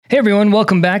Hey everyone,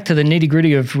 welcome back to the Nitty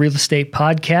Gritty of Real Estate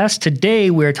podcast.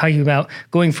 Today we're talking about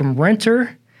going from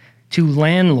renter to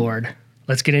landlord.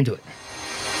 Let's get into it.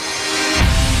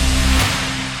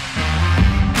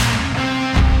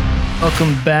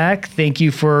 Welcome back. Thank you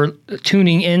for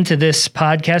tuning into this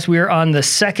podcast. We are on the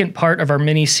second part of our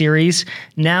mini series.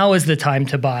 Now is the time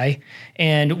to buy.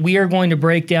 And we are going to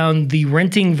break down the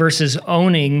renting versus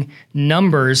owning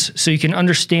numbers so you can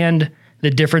understand the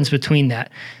difference between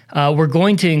that. We're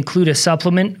going to include a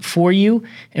supplement for you,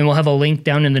 and we'll have a link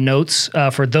down in the notes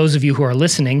for those of you who are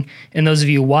listening, and those of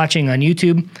you watching on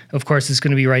YouTube, of course, it's going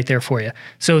to be right there for you.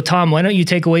 So Tom, why don't you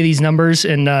take away these numbers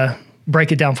and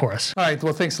break it down for us? All right,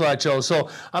 well, thanks a lot, Joe. So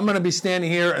I'm going to be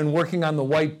standing here and working on the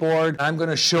whiteboard. I'm going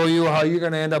to show you how you're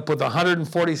going to end up with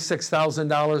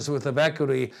 $146,000 worth of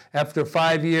equity after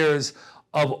 5 years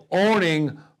of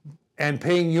owning and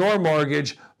paying your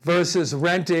mortgage versus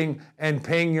renting and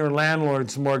paying your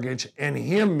landlord's mortgage and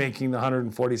him making the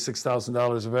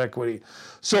 $146,000 of equity.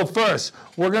 So first,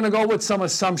 we're going to go with some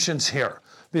assumptions here.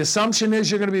 The assumption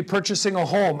is you're going to be purchasing a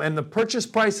home, and the purchase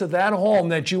price of that home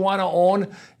that you want to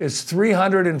own is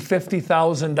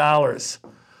 $350,000.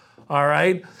 All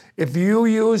right? If you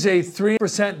use a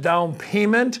 3% down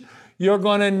payment, you're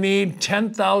going to need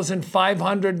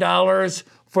 $10,500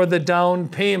 for the down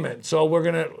payment. So we're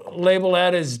going to label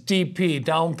that as DP,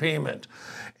 down payment.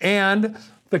 And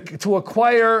to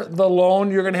acquire the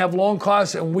loan, you're going to have loan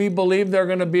costs, and we believe they're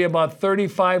going to be about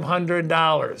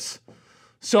 $3,500.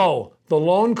 So the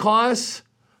loan costs,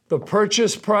 the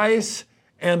purchase price,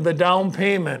 and the down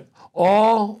payment,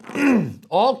 all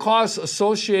costs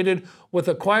associated with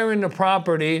acquiring the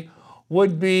property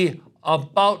would be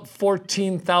about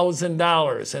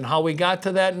 $14,000. And how we got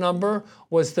to that number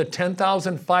was the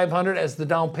 $10,500 as the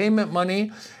down payment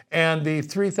money and the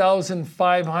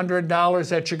 $3,500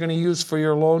 that you're going to use for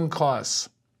your loan costs.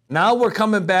 Now we're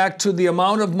coming back to the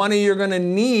amount of money you're going to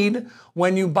need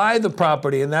when you buy the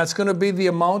property, and that's going to be the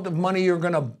amount of money you're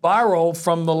going to borrow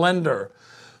from the lender.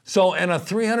 So in a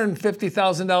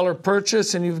 $350,000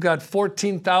 purchase and you've got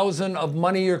 $14,000 of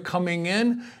money you're coming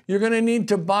in, you're going to need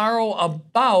to borrow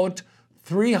about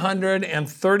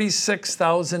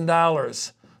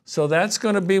 $336,000. So that's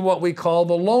going to be what we call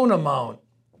the loan amount,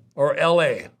 or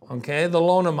LA, okay, the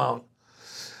loan amount.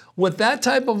 With that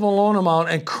type of a loan amount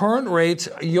and current rates,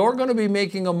 you're going to be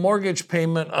making a mortgage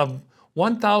payment of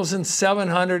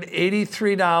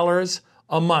 $1,783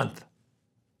 a month.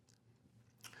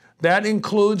 That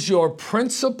includes your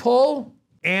principal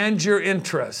and your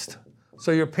interest.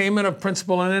 So your payment of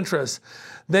principal and interest.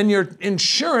 Then your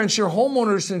insurance, your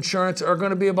homeowner's insurance, are going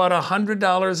to be about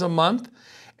 $100 a month.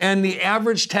 And the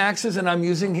average taxes, and I'm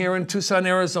using here in Tucson,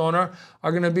 Arizona,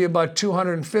 are going to be about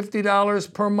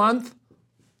 $250 per month.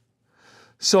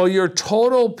 So your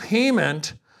total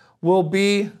payment will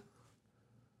be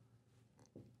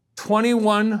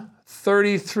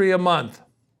 $2,133 a month.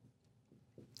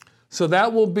 So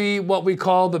that will be what we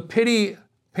call the PITI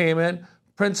payment: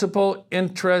 principal,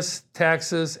 interest,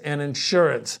 taxes, and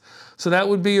insurance. So that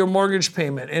would be your mortgage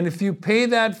payment. And if you pay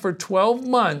that for 12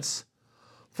 months,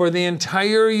 for the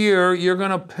entire year, you're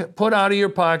going to put out of your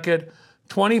pocket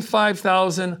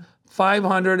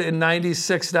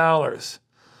 $25,596.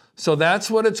 So that's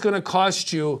what it's going to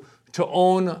cost you to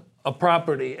own a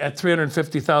property at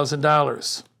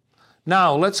 $350,000.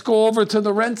 Now, let's go over to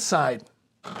the rent side.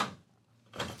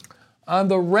 On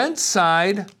the rent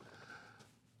side,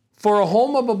 for a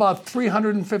home of about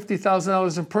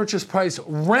 $350,000 in purchase price,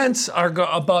 rents are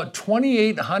about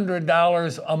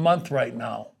 $2,800 a month right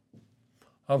now.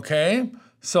 Okay?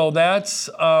 So that's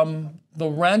the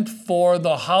rent for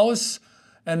the house,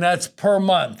 and that's per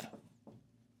month.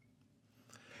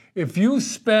 If you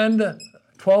spend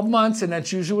 12 months, and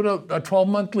that's usually what a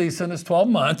 12-month lease is, 12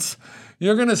 months,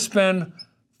 you're going to spend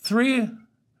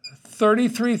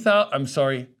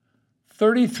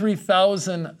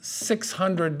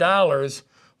 $33,600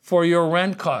 for your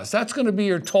rent cost. That's going to be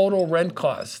your total rent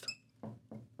cost.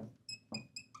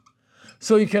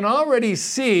 So you can already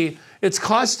see it's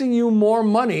costing you more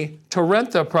money to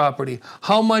rent the property.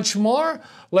 How much more?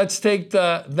 Let's take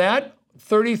that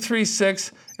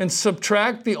 $33,600 and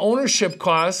subtract the ownership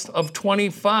cost of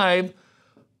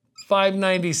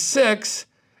 $25,596,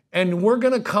 and we're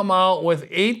going to come out with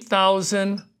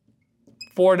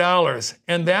 $8,004.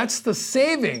 And that's the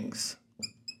savings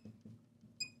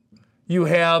you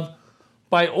have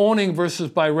by owning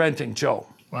versus by renting, Joe.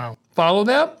 Wow. Follow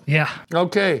that? Yeah.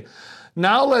 Okay.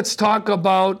 Now let's talk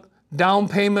about down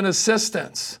payment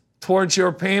assistance towards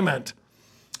your payment.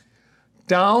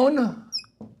 Down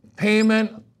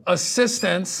payment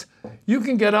assistance, you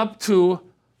can get up to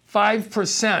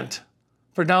 5%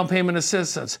 for down payment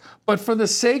assistance. But for the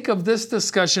sake of this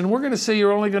discussion, we're going to say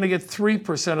you're only going to get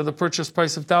 3% of the purchase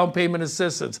price of down payment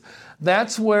assistance.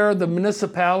 That's where the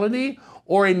municipality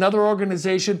or another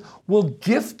organization will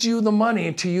gift you the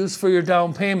money to use for your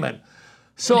down payment.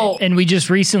 So, and we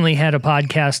just recently had a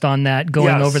podcast on that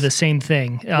going Yes. over the same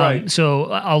thing. Right.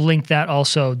 So I'll link that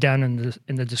also down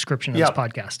in the description of Yep. this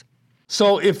podcast.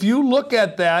 So if you look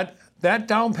at that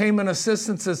down payment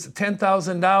assistance is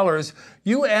 $10,000.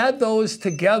 You add those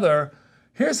together,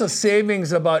 here's a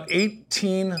savings about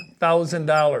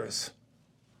 $18,000.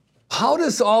 How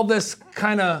does all this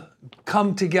kind of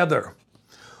come together?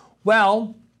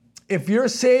 Well, if you're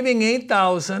saving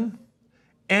 $8,000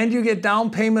 and you get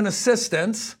down payment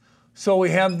assistance, so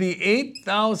we have the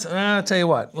 $8,000. I'll tell you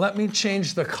what, let me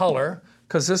change the color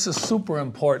because this is super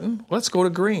important. Let's go to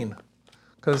green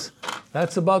because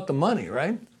that's about the money,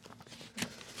 right?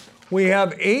 We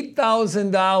have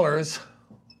 $8,000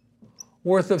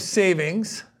 worth of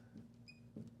savings,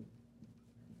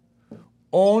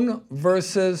 own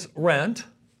versus rent.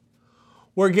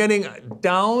 We're getting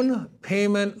down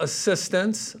payment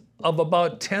assistance of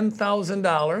about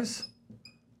 $10,000.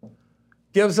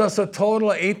 Gives us a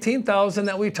total of $18,000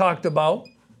 that we talked about.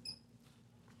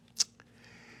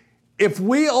 If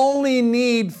we only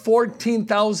need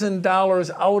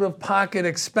 $14,000 out of pocket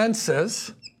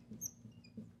expenses,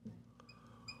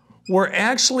 we're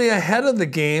actually ahead of the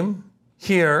game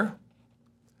here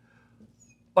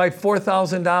by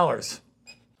 $4,000.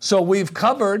 So we've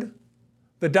covered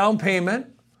the down payment.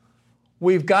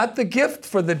 We've got the gift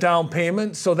for the down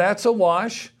payment, so that's a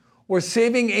wash. We're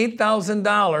saving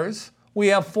 $8,000. We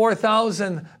have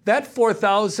 $4,000. That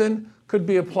 $4,000 could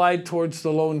be applied towards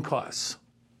the loan costs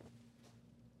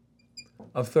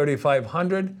of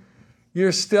 $3,500.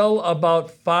 You're still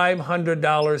about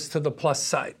 $500 to the plus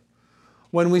side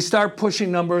when we start pushing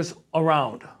numbers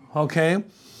around, okay?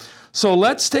 So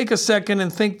let's take a second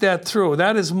and think that through.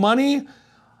 That is money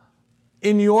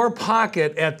in your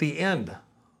pocket at the end,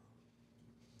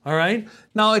 all right?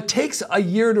 Now, it takes a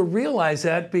year to realize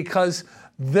that because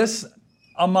this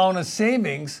amount of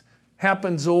savings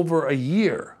happens over a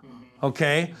year,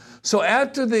 okay? So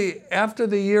after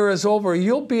the year is over,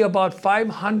 you'll be about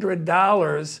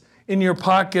 $500 in your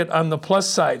pocket on the plus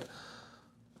side.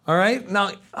 All right,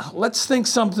 now let's think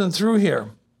something through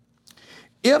here.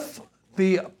 If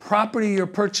the property you're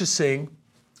purchasing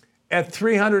at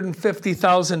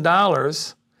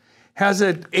 $350,000 has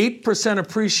an 8%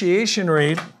 appreciation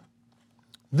rate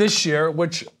this year,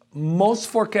 which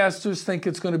most forecasters think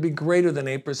it's going to be greater than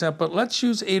 8%, but let's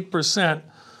use 8%.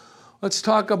 Let's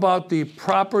talk about the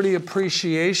property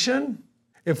appreciation.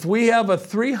 If we have a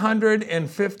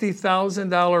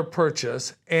 $350,000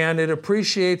 purchase and it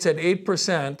appreciates at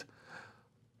 8%,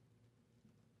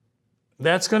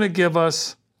 that's going to give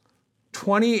us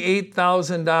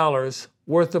 $28,000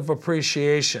 worth of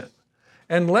appreciation.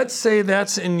 And let's say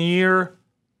that's in year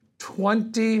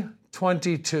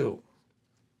 2022.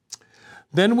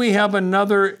 Then we have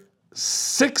another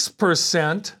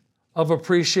 6% of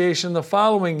appreciation the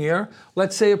following year.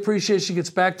 Let's say appreciation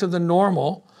gets back to the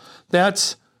normal.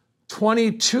 That's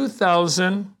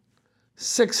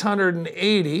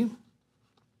 $22,680.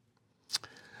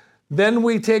 Then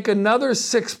we take another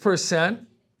 6%.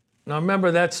 Now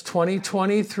remember, that's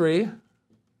 2023.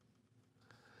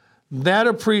 That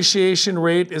appreciation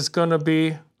rate is going to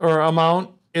be, or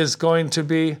amount is going to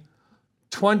be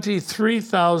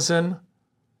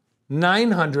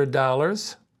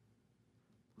 $23,900.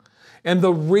 And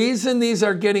the reason these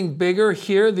are getting bigger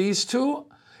here, these two,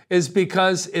 is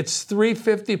because it's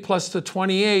 350 plus the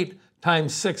 28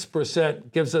 times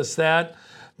 6% gives us that.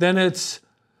 Then it's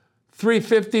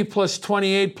 350 plus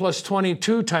 28 plus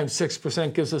 22 times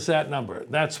 6% gives us that number.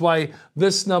 That's why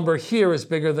this number here is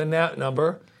bigger than that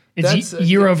number. It's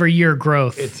year-over-year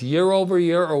growth. It's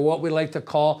year-over-year, or what we like to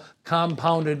call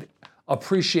compounded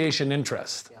appreciation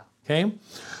interest. Yeah. Okay?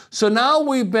 So now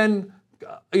we've been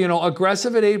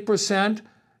aggressive at 8%.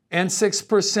 And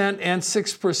 6% and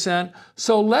 6%.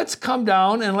 So let's come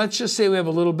down and let's just say we have a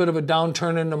little bit of a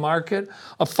downturn in the market.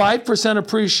 A 5%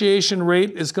 appreciation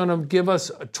rate is going to give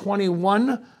us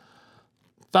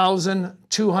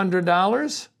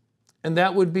 $21,200, and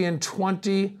that would be in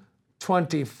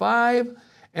 2025.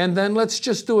 And then let's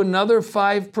just do another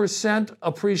 5%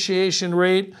 appreciation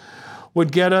rate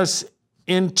would get us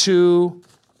into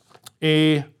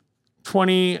a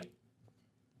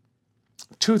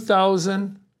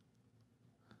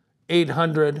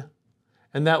 $22,800,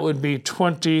 and that would be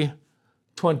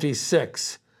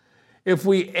 2026. If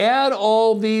we add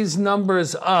all these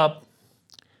numbers up,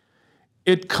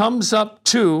 it comes up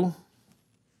to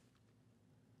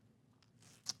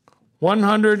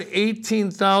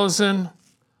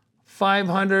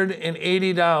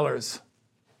 $118,580.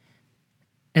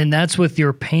 And that's with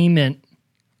your payment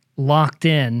locked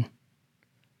in.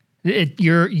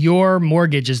 Your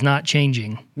mortgage is not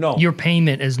changing. No. Your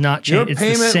payment is not changing. Your It's the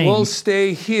payment same. will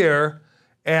stay here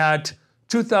at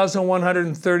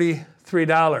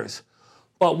 $2,133.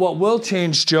 But what will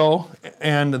change, Joe,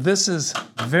 and this is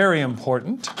very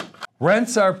important,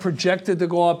 rents are projected to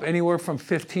go up anywhere from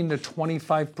 15 to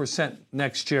 25%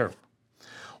 next year.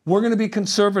 We're going to be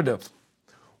conservative.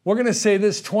 We're going to say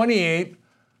this 28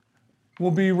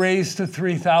 will be raised to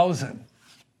 3,000.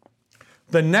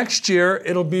 The next year,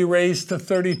 it'll be raised to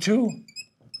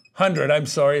 3,200. I'm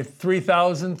sorry,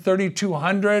 3,000,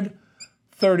 3,200,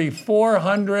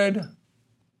 3,400,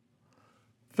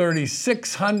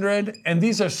 3,600. And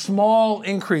these are small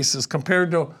increases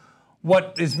compared to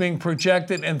what is being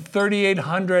projected, and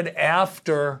 3,800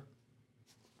 after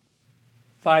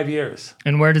 5 years.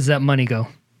 And where does that money go?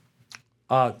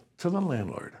 To the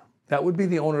landlord. That would be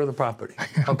the owner of the property.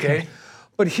 Okay?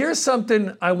 But here's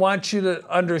something I want you to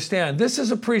understand. This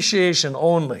is appreciation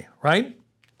only, right?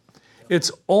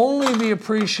 It's only the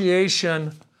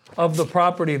appreciation of the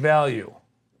property value.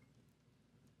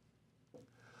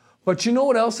 But you know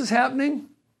what else is happening?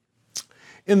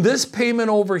 In this payment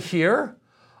over here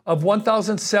of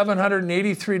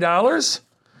 $1,783,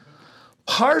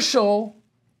 partial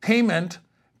payment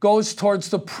goes towards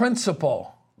the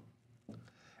principal,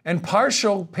 and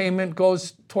partial payment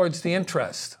goes towards the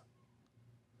interest.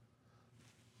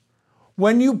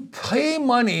 When you pay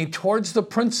money towards the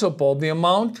principal, the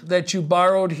amount that you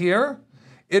borrowed here,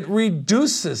 it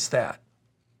reduces that.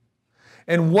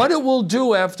 And what it will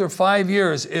do after 5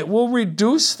 years, it will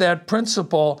reduce that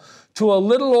principal to a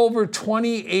little over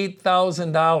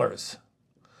 $28,000.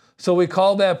 So we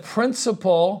call that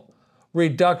principal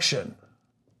reduction.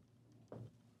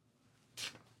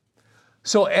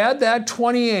 So add that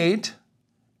 28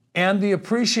 and the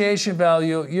appreciation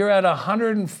value, you're at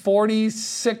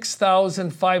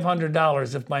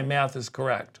 $146,500 if my math is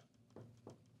correct.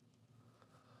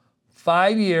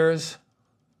 5 years,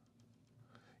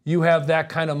 you have that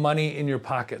kind of money in your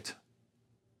pocket.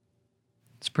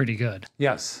 It's pretty good.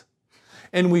 Yes.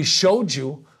 And we showed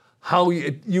you how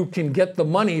you can get the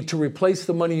money to replace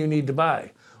the money you need to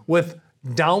buy with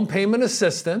down payment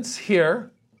assistance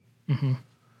here,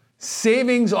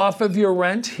 savings off of your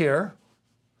rent here,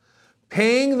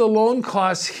 paying the loan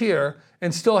costs here,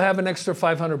 and still have an extra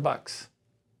 $500.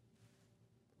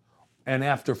 And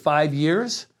after 5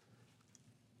 years,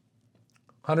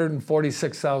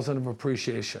 $146,000 of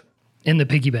appreciation. In the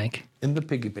piggy bank. In the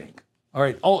piggy bank. All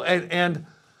right. Oh, and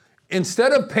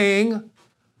instead of paying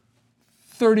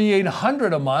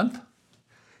 $3,800 a month,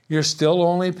 you're still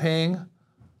only paying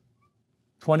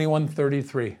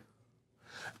 $2,133.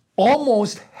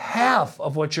 Almost half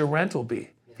of what your rent will be,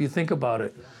 if you think about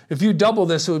it. If you double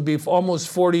this, it would be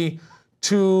almost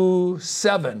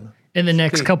 $42,700. In the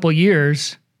next couple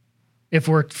years, if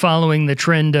we're following the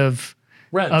trend of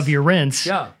your rents,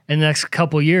 in the next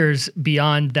couple years,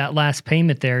 beyond that last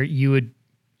payment there, you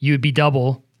would be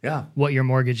double what your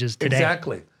mortgage is today.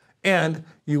 Exactly. And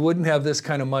you wouldn't have this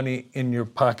kind of money in your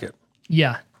pocket.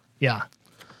 Yeah.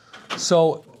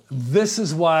 So this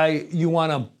is why you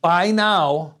want to buy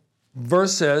now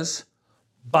versus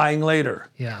buying later.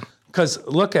 Yeah. Because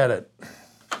look at it.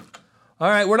 All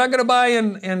right, we're not going to buy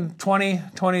in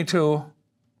 2022.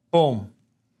 Boom.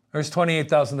 There's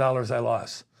 $28,000 I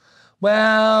lost.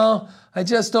 Well, I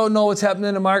just don't know what's happening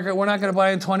in the market. We're not going to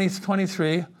buy in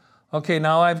 2023. Okay,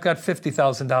 now I've got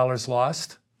 $50,000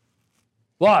 lost.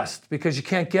 Lost because you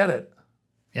can't get it.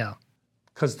 Yeah.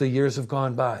 Because the years have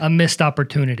gone by. A missed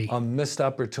opportunity. A missed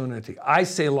opportunity. I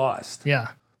say lost. Yeah.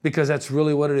 Because that's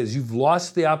really what it is. You've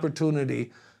lost the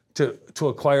opportunity to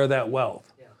acquire that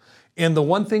wealth. Yeah. And the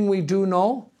one thing we do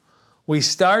know, we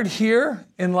start here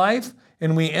in life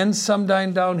and we end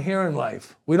sometime down here in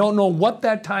life. We don't know what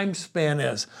that time span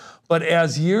is. But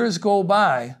as years go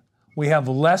by, we have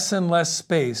less and less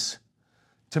space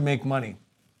to make money.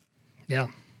 Yeah.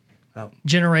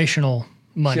 Generational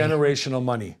money. Generational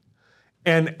money.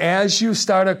 And as you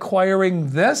start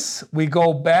acquiring this, we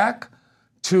go back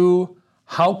to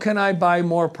how can I buy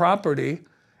more property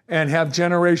and have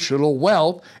generational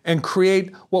wealth and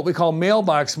create what we call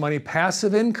mailbox money,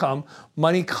 passive income,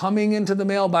 money coming into the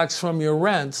mailbox from your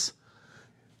rents.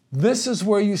 This is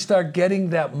where you start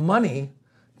getting that money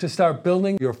to start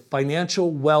building your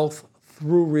financial wealth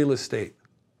through real estate.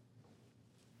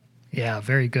 Yeah,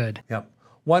 very good. Yep.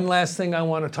 One last thing I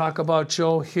want to talk about,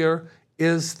 Joe, here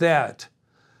is that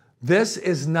this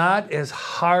is not as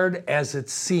hard as it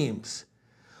seems.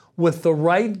 with the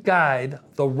right guide,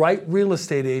 the right real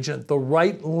estate agent, the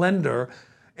right lender,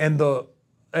 and the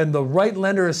right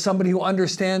lender is somebody who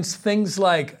understands things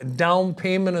like down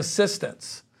payment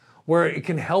assistance, where it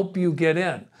can help you get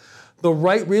in. The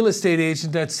right real estate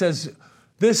agent that says,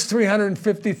 this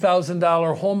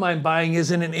 $350,000 home I'm buying is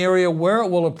in an area where it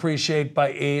will appreciate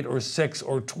by 8 or 6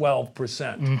 or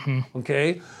 12%.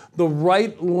 Okay, the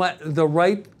right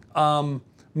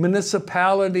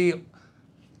municipality,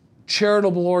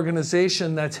 charitable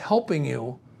organization that's helping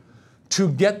you to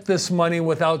get this money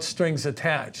without strings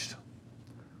attached.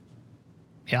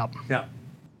 Yep. Yeah.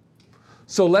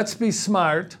 So let's be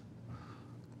smart.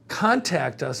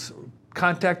 Contact us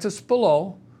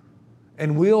below,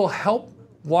 and we'll help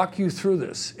walk you through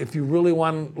this if you really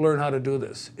want to learn how to do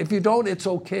this. If you don't, it's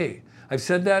okay. I've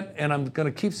said that, and I'm going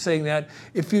to keep saying that.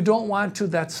 If you don't want to,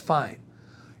 that's fine.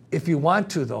 If you want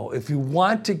to, though, if you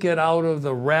want to get out of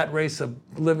the rat race of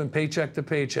living paycheck to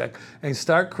paycheck and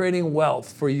start creating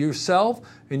wealth for yourself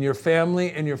and your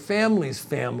family and your family's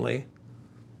family,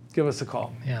 give us a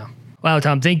call. Yeah. Wow,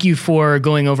 Tom, thank you for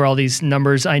going over all these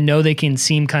numbers. I know they can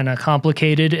seem kind of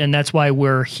complicated, and that's why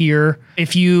we're here.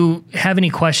 If you have any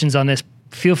questions on this,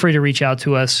 feel free to reach out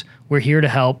to us. We're here to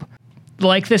help.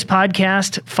 Like this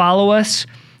podcast, follow us.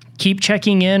 Keep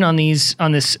checking in on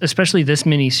this, especially this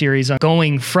mini series on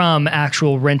going from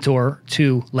actual rentor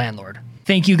to landlord.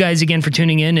 Thank you guys again for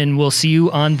tuning in, and we'll see you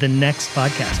on the next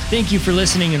podcast. Thank you for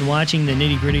listening and watching the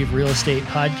Nitty Gritty of Real Estate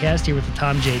podcast here with the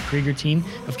Tom J. Krieger team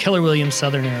of Keller Williams,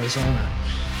 Southern Arizona.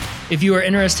 If you are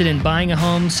interested in buying a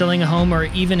home, selling a home, or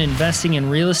even investing in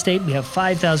real estate, we have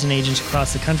 5,000 agents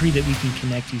across the country that we can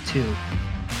connect you to.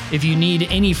 If you need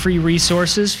any free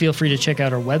resources, feel free to check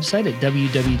out our website at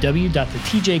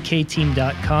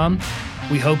www.thetjkteam.com.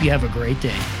 We hope you have a great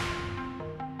day.